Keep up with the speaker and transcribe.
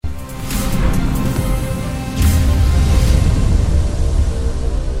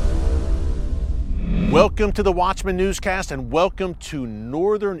Welcome to the Watchman Newscast and welcome to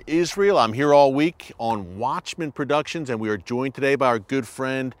Northern Israel. I'm here all week on Watchman Productions and we are joined today by our good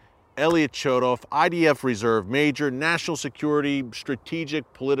friend Elliot Chodoff, IDF Reserve Major, National Security,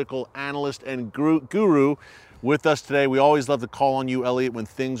 Strategic Political Analyst and Guru with us today. We always love to call on you, Elliot, when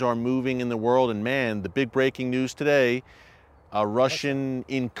things are moving in the world. And man, the big breaking news today, a Russian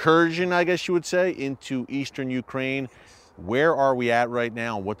incursion, I guess you would say, into eastern Ukraine. Where are we at right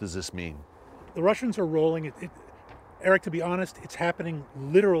now? What does this mean? The Russians are rolling. Eric, to be honest, it's happening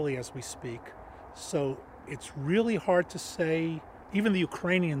literally as we speak. So it's really hard to say. Even the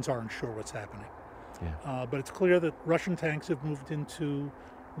Ukrainians aren't sure what's happening. Yeah. But it's clear that Russian tanks have moved into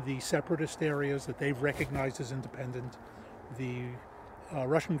the separatist areas that they've recognized as independent. The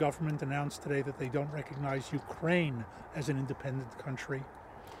Russian government announced today that they don't recognize Ukraine as an independent country.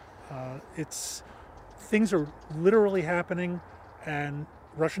 Things are literally happening, and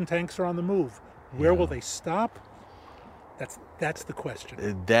Russian tanks are on the move. Where will they stop? That's the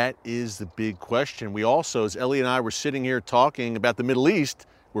question. That is the big question. We also, as Elliot and I were sitting here talking about the Middle East,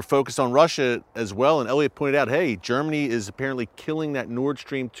 we're focused on Russia as well. And Elliot pointed out, hey, Germany is apparently killing that Nord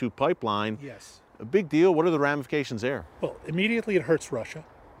Stream 2 pipeline. Yes. A big deal. What are the ramifications there? Well, immediately it hurts Russia.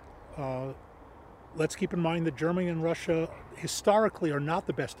 Let's keep in mind that Germany and Russia historically are not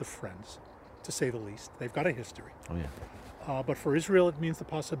the best of friends, to say the least. They've got a history. Oh, yeah. But for Israel, it means the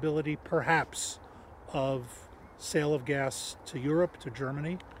possibility, perhaps, of sale of gas to Europe, to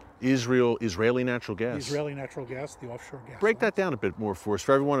Germany. Israeli natural gas. The Israeli natural gas, the offshore gas. Break that down a bit more for us,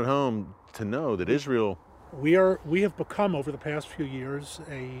 for everyone at home to know that Israel... We have become, over the past few years,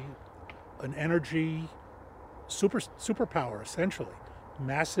 an energy superpower, essentially.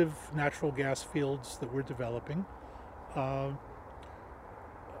 Massive natural gas fields that we're developing.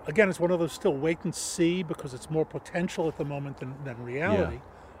 Again, it's one of those still wait and see because it's more potential at the moment than reality.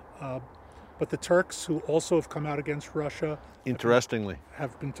 Yeah. But the Turks, who also have come out against Russia, interestingly,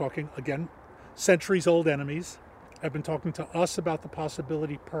 have been talking, again, centuries-old enemies, have been talking to us about the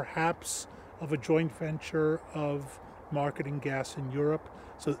possibility, perhaps, of a joint venture of marketing gas in Europe.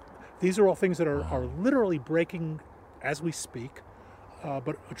 So these are all things that are literally breaking as we speak.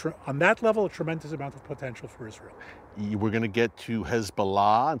 But on that level, a tremendous amount of potential for Israel. We're going to get to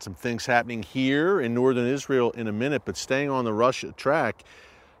Hezbollah and some things happening here in northern Israel in a minute, but staying on the Russia track,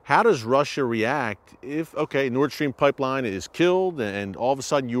 how does Russia react if, okay, Nord Stream pipeline is killed and all of a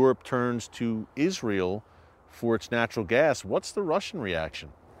sudden Europe turns to Israel for its natural gas? What's the Russian reaction?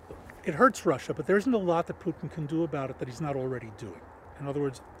 It hurts Russia, but there isn't a lot that Putin can do about it that he's not already doing. In other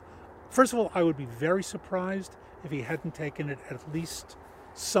words, first of all, I would be very surprised if he hadn't taken it at least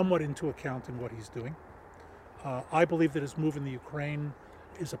somewhat into account in what he's doing. I believe that his move in the Ukraine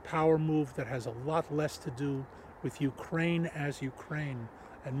is a power move that has a lot less to do with Ukraine as Ukraine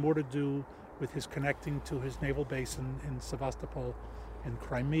and more to do with his connecting to his naval base in Sevastopol in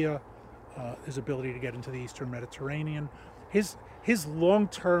Crimea, his ability to get into the Eastern Mediterranean. His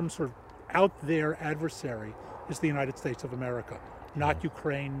long-term sort of out there adversary is the United States of America, not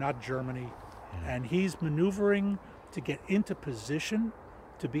Ukraine, not Germany. And he's maneuvering to get into position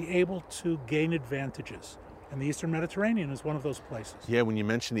to be able to gain advantages. And the Eastern Mediterranean is one of those places. Yeah, when you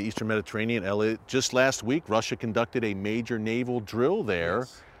mentioned the Eastern Mediterranean, Elliot, just last week, Russia conducted a major naval drill there.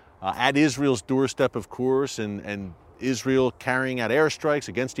 Yes. At Israel's doorstep, of course, and Israel carrying out airstrikes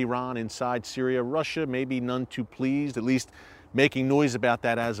against Iran inside Syria. Russia maybe none too pleased, at least making noise about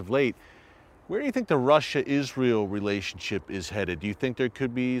that as of late. Where do you think the Russia-Israel relationship is headed? Do you think there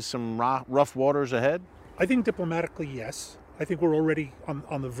could be some rough waters ahead? I think diplomatically, yes. I think we're already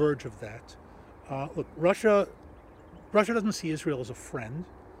on the verge of that. Look, Russia doesn't see Israel as a friend,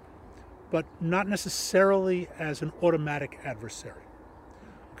 but not necessarily as an automatic adversary.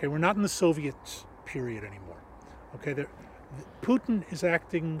 Okay, we're not in the Soviet period anymore. Okay, Putin is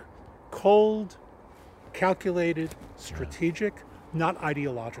acting cold, calculated, strategic, not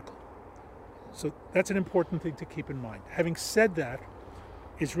ideological. So that's an important thing to keep in mind. Having said that,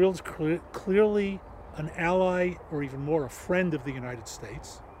 Israel is clearly an ally, or even more, a friend of the United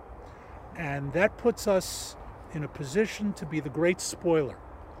States. And that puts us in a position to be the great spoiler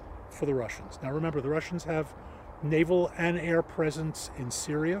for the Russians. Now remember, the Russians have naval and air presence in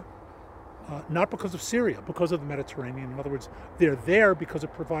Syria, not because of Syria, because of the Mediterranean. In other words, they're there because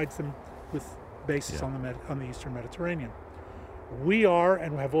it provides them with bases on the Eastern Mediterranean. We are,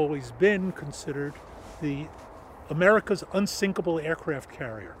 and have always been, considered America's unsinkable aircraft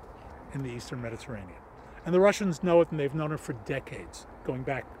carrier in the Eastern Mediterranean. And the Russians know it, and they've known it for decades, going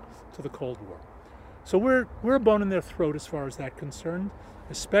back to the Cold War. So we're a bone in their throat as far as that's concerned,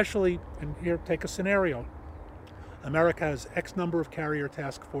 especially, and here, take a scenario. America has X number of carrier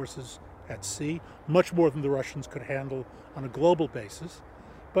task forces at sea, much more than the Russians could handle on a global basis.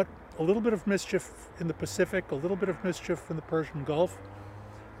 But a little bit of mischief in the Pacific, a little bit of mischief in the Persian Gulf.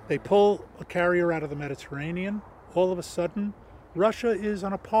 They pull a carrier out of the Mediterranean. All of a sudden, Russia is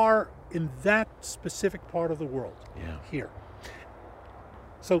on a par in that specific part of the world here.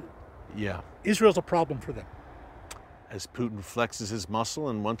 So Israel's a problem for them. As Putin flexes his muscle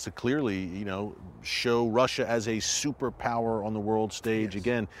and wants to clearly, show Russia as a superpower on the world stage,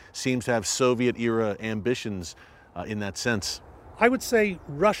 again, seems to have Soviet-era ambitions in that sense. I would say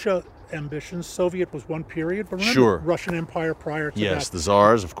Russia ambitions. Soviet was one period, but remember Russian Empire prior to that. Yes, the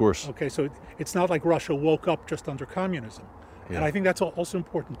Tsars, of course. Okay, so it's not like Russia woke up just under communism. Yeah. And I think that's also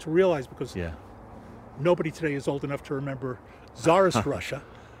important to realize, because nobody today is old enough to remember Tsarist Russia,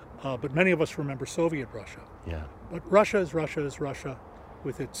 but many of us remember Soviet Russia. Yeah. But Russia is Russia,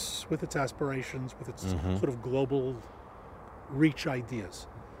 with its aspirations, with its sort of global reach ideas.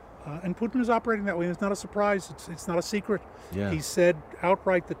 And Putin is operating that way, and it's not a surprise. It's not a secret. Yeah. He said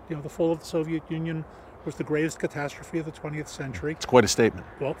outright that the fall of the Soviet Union was the greatest catastrophe of the 20th century. It's quite a statement.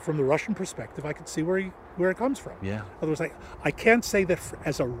 Well, from the Russian perspective, I can see where it comes from. Yeah. Otherwise, I can't say that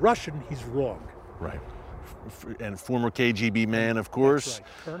as a Russian he's wrong. Right. And former KGB man, of course.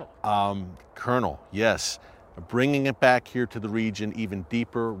 That's right. Colonel, yes. Bringing it back here to the region even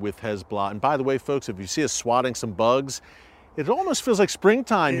deeper with Hezbollah. And by the way, folks, if you see us swatting some bugs, it almost feels like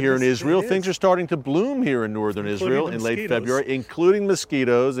springtime here in Israel. Things are starting to bloom here in northern Israel in late February, including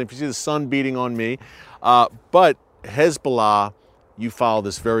mosquitoes. And if you see the sun beating on me. But Hezbollah, you follow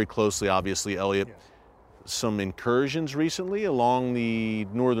this very closely, obviously, Elliot. Yes. Some incursions recently along the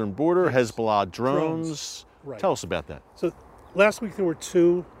northern border, Hezbollah drones. Right. Tell us about that. So last week there were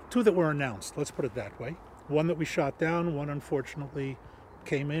two that were announced, let's put it that way. One that we shot down, one unfortunately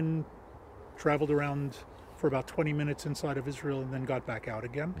came in, traveled around for about 20 minutes inside of Israel, and then got back out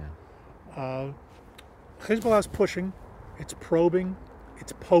again. Yeah. Hezbollah is pushing, it's probing,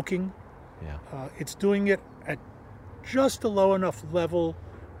 it's poking. Yeah. It's doing it at just a low enough level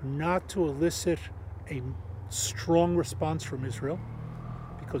not to elicit a strong response from Israel,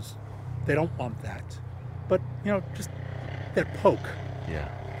 because they don't want that. But, just that poke. Yeah.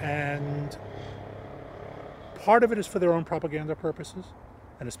 And part of it is for their own propaganda purposes,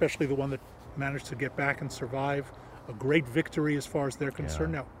 and especially the one that managed to get back and survive a great victory as far as they're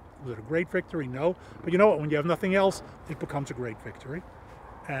concerned. Now, was it a great victory? No. But you know what? When you have nothing else, it becomes a great victory.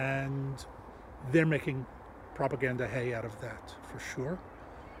 And they're making propaganda hay out of that, for sure.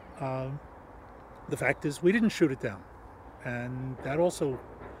 The fact is, we didn't shoot it down. And that also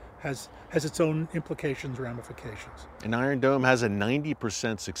has its own implications, ramifications. And Iron Dome has a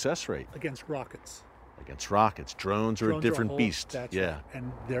 90% success rate. Against rockets. Drones are a different beast. That's right.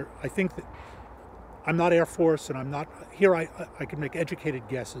 And I think that I'm not Air Force, and I'm not here. I can make educated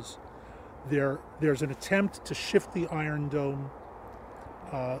guesses. There's an attempt to shift the Iron Dome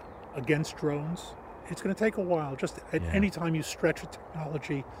against drones. It's going to take a while. Just at any time you stretch a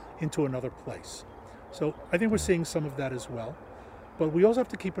technology into another place. So I think we're seeing some of that as well. But we also have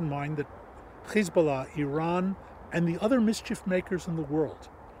to keep in mind that Hezbollah, Iran, and the other mischief makers in the world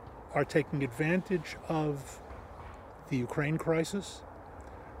are taking advantage of the Ukraine crisis,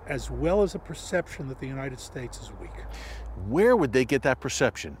 as well as a perception that the United States is weak. Where would they get that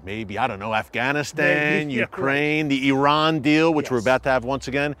perception? Maybe, I don't know, Afghanistan, Ukraine, the Iran deal, which we're about to have once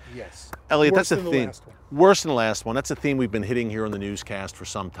again? Yes. Elliot, that's the theme. Worse than the last one. That's a theme we've been hitting here on the newscast for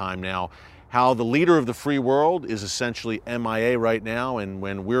some time now. How the leader of the free world is essentially MIA right now, and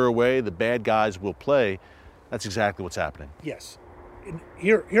when we're away, the bad guys will play. That's exactly what's happening. Yes. And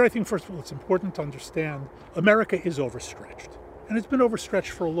here I think, first of all, it's important to understand America is overstretched. And it's been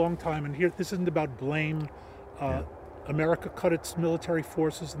overstretched for a long time. And here, this isn't about blame. America cut its military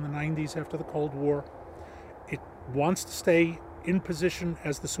forces in the 90s after the Cold War. It wants to stay in position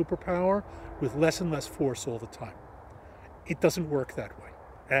as the superpower with less and less force all the time. It doesn't work that way.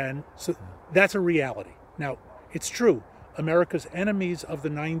 And so that's a reality. Now, it's true. America's enemies of the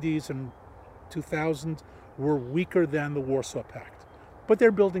 90s and 2000 were weaker than the Warsaw Pact. But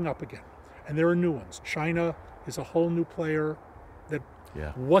they're building up again. And there are new ones. China is a whole new player that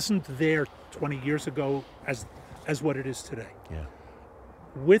wasn't there 20 years ago as what it is today. Yeah.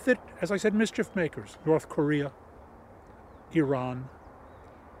 With it, as I said, mischief makers. North Korea, Iran,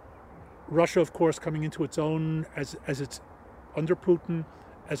 Russia, of course, coming into its own as it's under Putin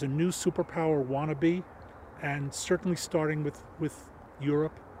as a new superpower wannabe, and certainly starting with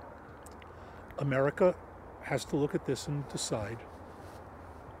Europe. America has to look at this and decide,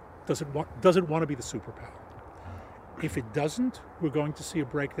 does it want to be the superpower? If it doesn't, we're going to see a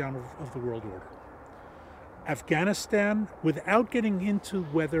breakdown of the world order. Afghanistan, without getting into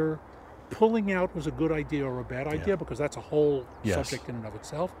whether pulling out was a good idea or a bad idea, because that's a whole Yes. subject in and of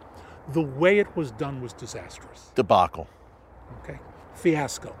itself. The way it was done was disastrous. Debacle. Okay,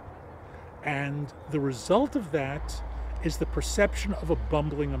 fiasco. And the result of that is the perception of a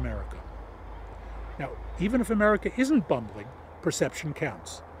bumbling America. Now, even if America isn't bumbling, perception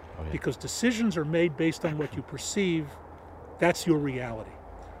counts. Oh, yeah. Because decisions are made based on what you perceive. That's your reality.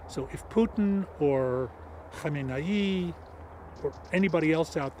 So if Putin or Khamenei or anybody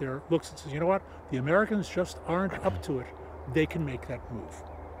else out there looks and says, you know what, the Americans just aren't up to it, they can make that move.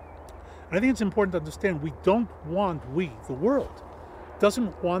 And I think it's important to understand the world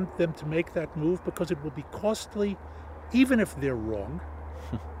doesn't want them to make that move, because it will be costly even if they're wrong.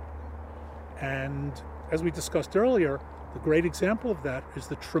 And as we discussed earlier, the great example of that is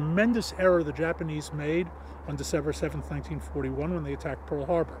the tremendous error the Japanese made on December 7th, 1941, when they attacked Pearl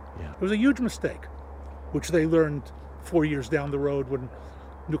Harbor. Yeah. It was a huge mistake, which they learned 4 years down the road when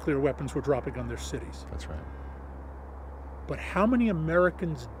nuclear weapons were dropping on their cities. That's right. But how many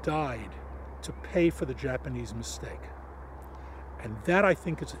Americans died to pay for the Japanese mistake? And that, I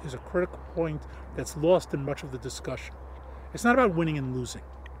think, is a critical point that's lost in much of the discussion. It's not about winning and losing.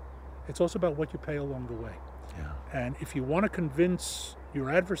 It's also about what you pay along the way. Yeah. And if you want to convince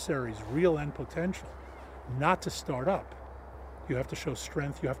your adversaries, real and potential, not to start up, you have to show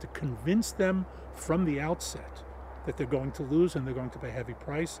strength. You have to convince them from the outset that they're going to lose and they're going to pay a heavy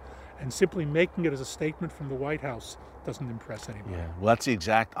price. And simply making it as a statement from the White House doesn't impress anybody. Yeah, well, that's the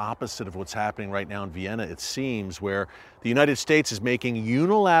exact opposite of what's happening right now in Vienna, it seems, where the United States is making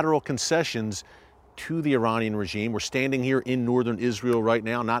unilateral concessions to the Iranian regime. We're standing here in northern Israel right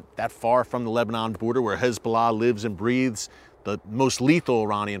now, not that far from the Lebanon border, where Hezbollah lives and breathes, the most lethal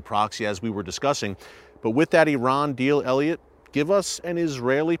Iranian proxy, as we were discussing. But with that Iran deal, Elliot, give us an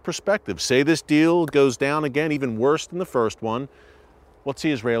Israeli perspective. Say this deal goes down again, even worse than the first one. What's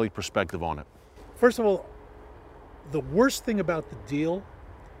the Israeli perspective on it? First of all, the worst thing about the deal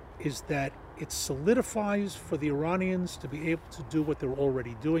is that it solidifies for the Iranians to be able to do what they're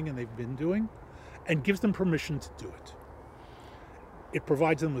already doing and they've been doing, and gives them permission to do it. It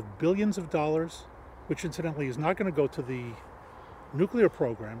provides them with billions of dollars, which incidentally is not going to go to the nuclear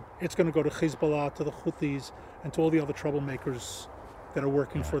program. It's going to go to Hezbollah, to the Houthis, and to all the other troublemakers that are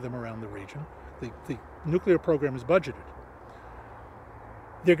working for them around the region. The nuclear program is budgeted.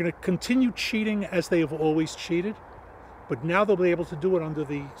 They're going to continue cheating as they have always cheated, but now they'll be able to do it under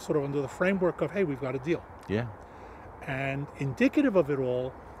the framework of, hey, we've got a deal. Yeah. And indicative of it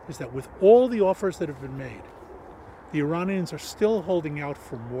all is that with all the offers that have been made, the Iranians are still holding out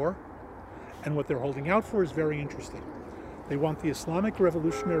for more. And what they're holding out for is very interesting. They want the Islamic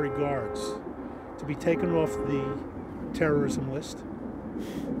Revolutionary Guards to be taken off the terrorism list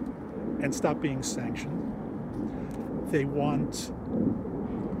and stop being sanctioned. They want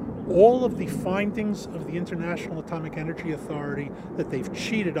all of the findings of the International Atomic Energy Authority that they've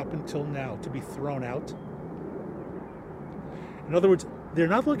cheated up until now to be thrown out. In other words, they're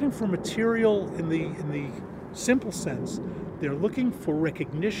not looking for material in the simple sense. They're looking for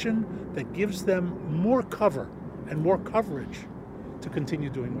recognition that gives them more cover and more coverage to continue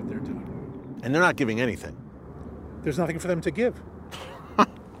doing what they're doing. And they're not giving anything. There's nothing for them to give.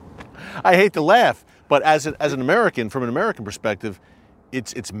 I hate to laugh, but as an American, from an American perspective,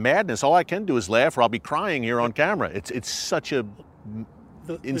 it's madness. All I can do is laugh, or I'll be crying here on camera. It's such a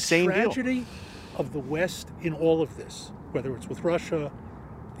insane deal. The deal. tragedy of the West in all of this, whether it's with Russia,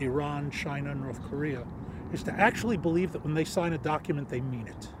 Iran, China, North Korea, is to actually believe that when they sign a document, they mean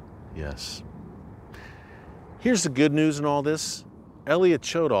it. Yes. Here's the good news in all this. Elliot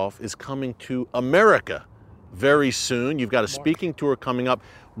Chodoff is coming to America very soon. You've got a speaking tour coming up.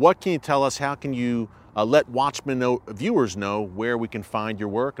 What can you tell us? How can you let Watchmen viewers know where we can find your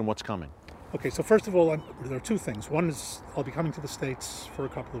work and what's coming? Okay, so first of all, there are two things. One is I'll be coming to the States for a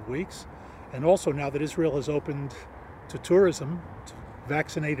couple of weeks. And also now that Israel has opened to tourism, to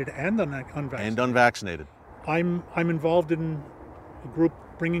vaccinated and unvaccinated. I'm involved in a group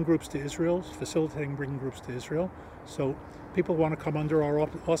bringing groups to Israel, facilitating bringing groups to Israel. So people want to come under our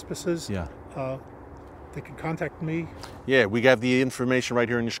auspices. Yeah. They can contact me. Yeah, we have the information right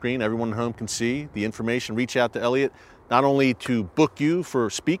here on your screen. Everyone at home can see the information. Reach out to Elliot, not only to book you for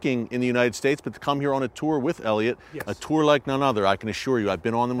speaking in the United States, but to come here on a tour with Elliot. Yes. A tour like none other, I can assure you. I've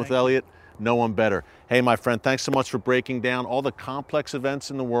been on them with Elliot. No one better. Hey, my friend, thanks so much for breaking down all the complex events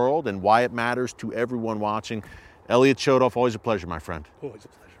in the world and why it matters to everyone watching. Elliot Chodoff, always a pleasure, my friend. Always a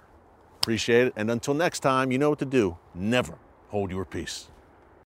pleasure. Appreciate it. And until next time, you know what to do. Never hold your peace.